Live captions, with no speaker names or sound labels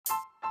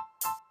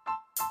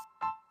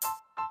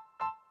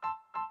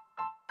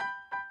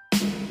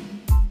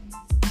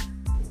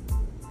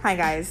Hi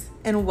guys,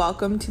 and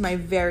welcome to my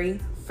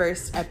very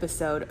first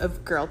episode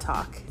of Girl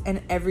Talk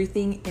and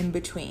everything in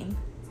between.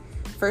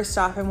 First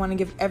off, I want to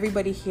give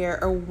everybody here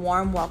a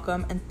warm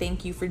welcome and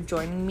thank you for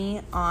joining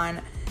me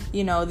on,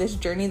 this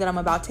journey that I'm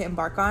about to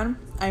embark on.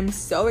 I'm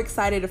so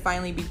excited to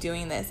finally be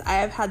doing this. I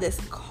have had this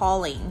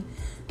calling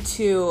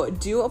to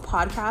do a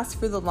podcast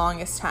for the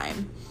longest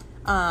time.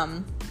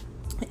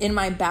 In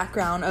my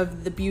background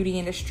of the beauty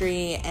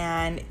industry,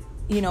 and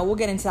we'll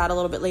get into that a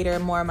little bit later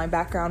and more of my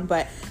background,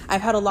 but I've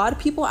had a lot of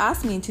people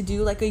ask me to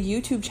do like a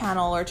YouTube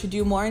channel or to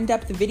do more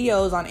in-depth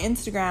videos on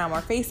Instagram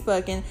or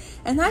Facebook,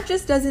 and that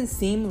just doesn't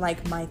seem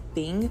like my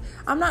thing.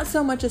 I'm not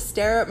so much a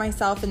stare at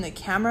myself in the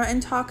camera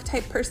and talk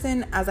type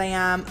person as I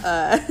am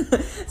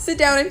sit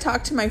down and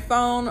talk to my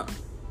phone,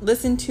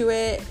 listen to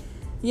it,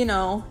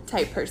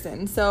 type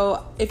person.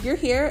 So if you're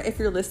here, if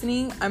you're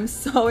listening, I'm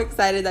so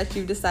excited that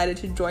you've decided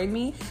to join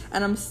me,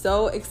 and I'm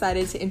so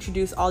excited to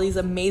introduce all these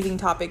amazing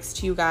topics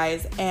to you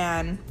guys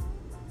and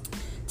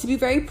to be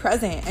very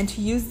present and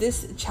to use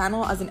this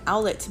channel as an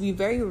outlet to be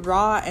very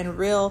raw and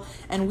real.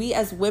 And we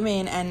as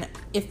women, and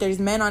if there's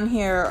men on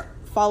here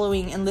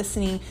following and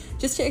listening,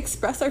 just to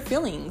express our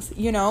feelings.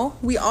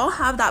 We all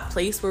have that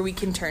place where we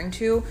can turn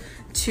to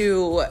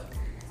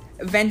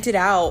vent it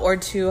out or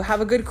to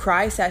have a good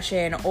cry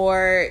session,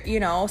 or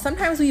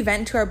sometimes we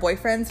vent to our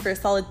boyfriends for a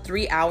solid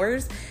 3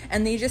 hours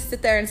and they just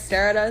sit there and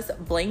stare at us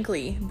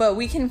blankly, but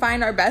we can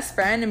find our best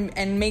friend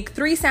and make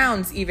 3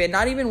 sounds, even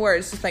not even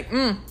words, just like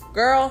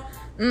girl,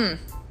 and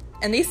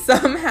they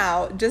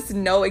somehow just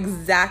know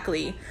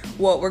exactly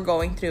what we're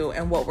going through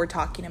and what we're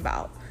talking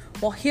about.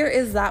 Well, here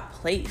is that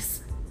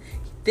place.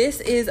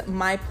 This is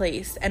my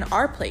place and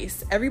our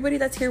place. Everybody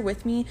that's here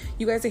with me,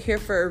 you guys are here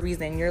for a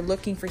reason. You're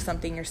looking for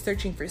something. You're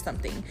searching for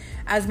something.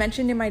 As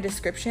mentioned in my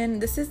description,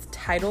 this is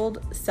titled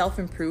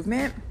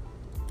Self-Improvement.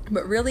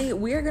 But really,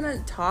 we are going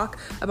to talk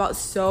about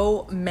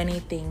so many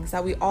things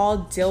that we all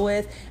deal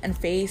with and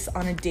face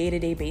on a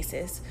day-to-day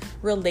basis.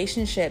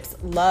 Relationships,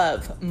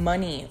 love,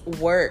 money,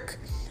 work,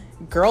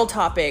 girl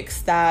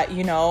topics that,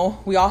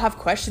 we all have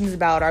questions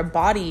about: our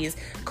bodies,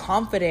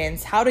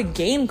 confidence, how to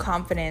gain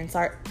confidence,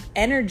 our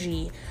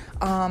energy,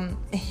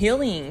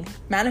 healing,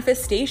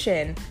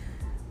 manifestation,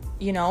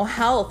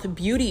 health,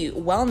 beauty,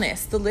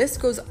 wellness. The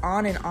list goes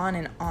on and on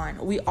and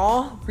on. We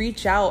all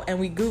reach out and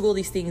we Google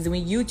these things and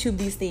we YouTube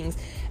these things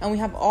and we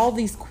have all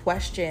these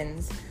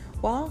questions.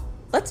 Well,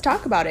 let's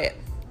talk about it.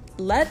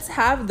 Let's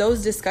have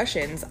those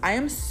discussions. I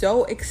am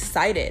so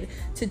excited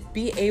to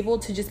be able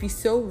to just be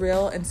so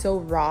real and so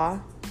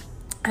raw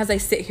as I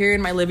sit here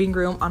in my living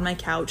room on my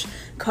couch,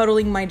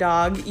 cuddling my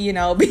dog,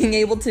 being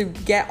able to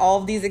get all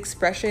of these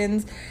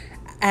expressions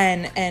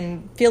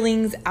and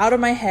feelings out of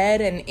my head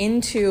and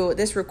into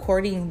this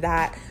recording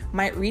that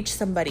might reach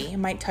somebody,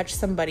 might touch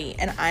somebody.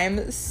 And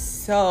I'm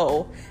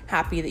so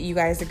happy that you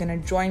guys are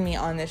going to join me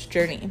on this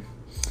journey.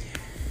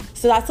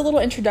 So that's a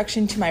little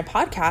introduction to my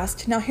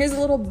podcast. Now here's a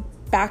little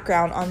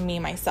background on me,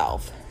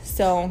 myself.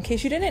 So in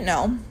case you didn't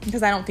know,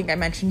 because I don't think I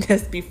mentioned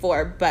this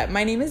before, but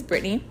my name is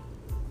Brittany.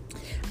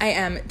 I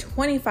am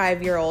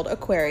 25-year-old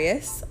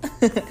Aquarius.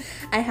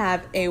 I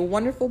have a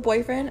wonderful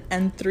boyfriend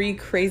and 3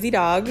 crazy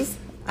dogs.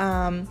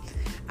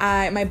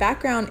 My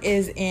background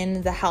is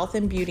in the health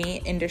and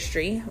beauty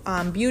industry,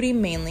 beauty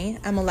mainly.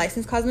 I'm a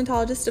licensed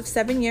cosmetologist of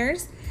 7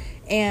 years,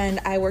 and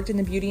I worked in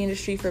the beauty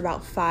industry for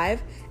about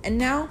 5. And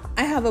now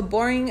I have a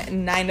boring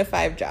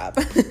 9-to-5 job.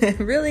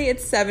 Really,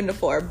 it's 7 to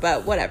 4,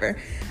 but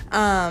whatever.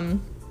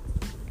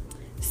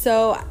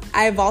 So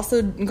I've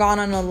also gone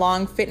on a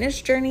long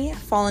fitness journey,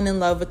 fallen in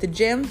love with the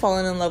gym,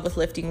 fallen in love with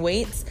lifting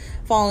weights,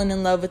 fallen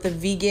in love with the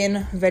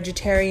vegan,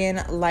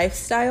 vegetarian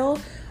lifestyle.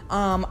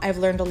 I've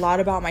learned a lot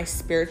about my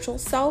spiritual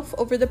self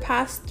over the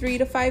past 3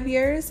 to 5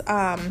 years.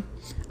 I'm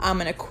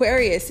an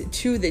Aquarius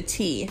to the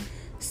T.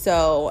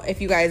 So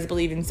if you guys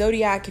believe in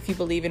Zodiac, if you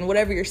believe in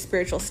whatever your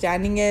spiritual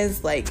standing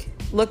is, like,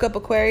 look up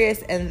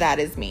Aquarius and that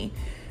is me.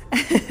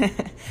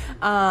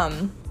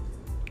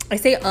 I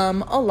say a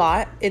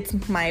lot.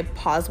 It's my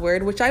pause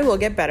word, which I will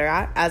get better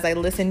at as I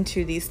listen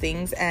to these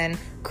things and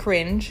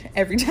cringe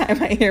every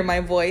time I hear my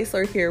voice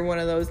or hear one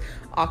of those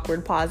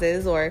awkward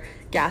pauses or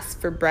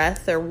gasp for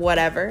breath or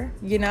whatever,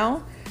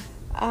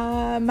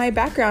 My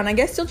background, I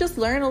guess you'll just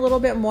learn a little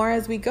bit more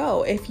as we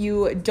go. If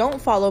you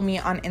don't follow me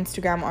on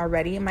Instagram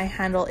already, my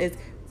handle is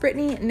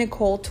Brittany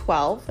Nicole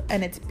 12,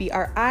 and it's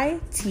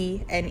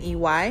BRITNEY NICHOLE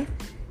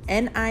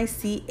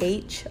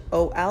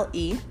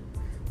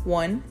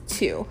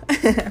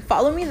 12.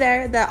 Follow me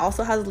there. That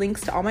also has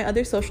links to all my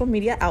other social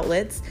media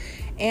outlets.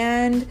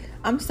 And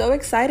I'm so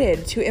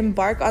excited to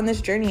embark on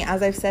this journey.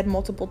 As I've said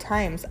multiple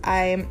times,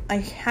 I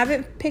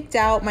haven't picked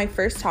out my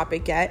first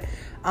topic yet.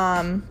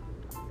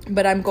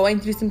 But I'm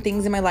going through some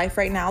things in my life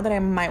right now that I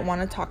might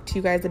want to talk to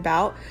you guys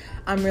about.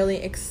 I'm really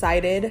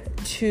excited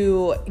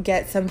to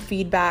get some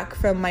feedback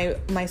from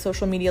my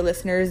social media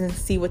listeners and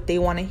see what they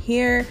want to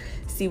hear,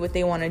 see what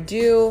they want to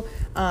do.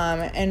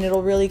 And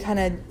it'll really kind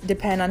of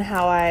depend on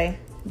how I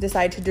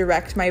decide to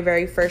direct my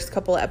very first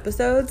couple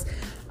episodes.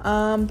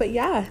 But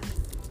yeah,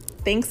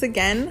 thanks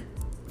again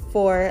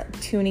for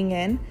tuning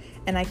in,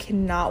 and I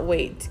cannot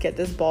wait to get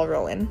this ball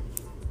rolling.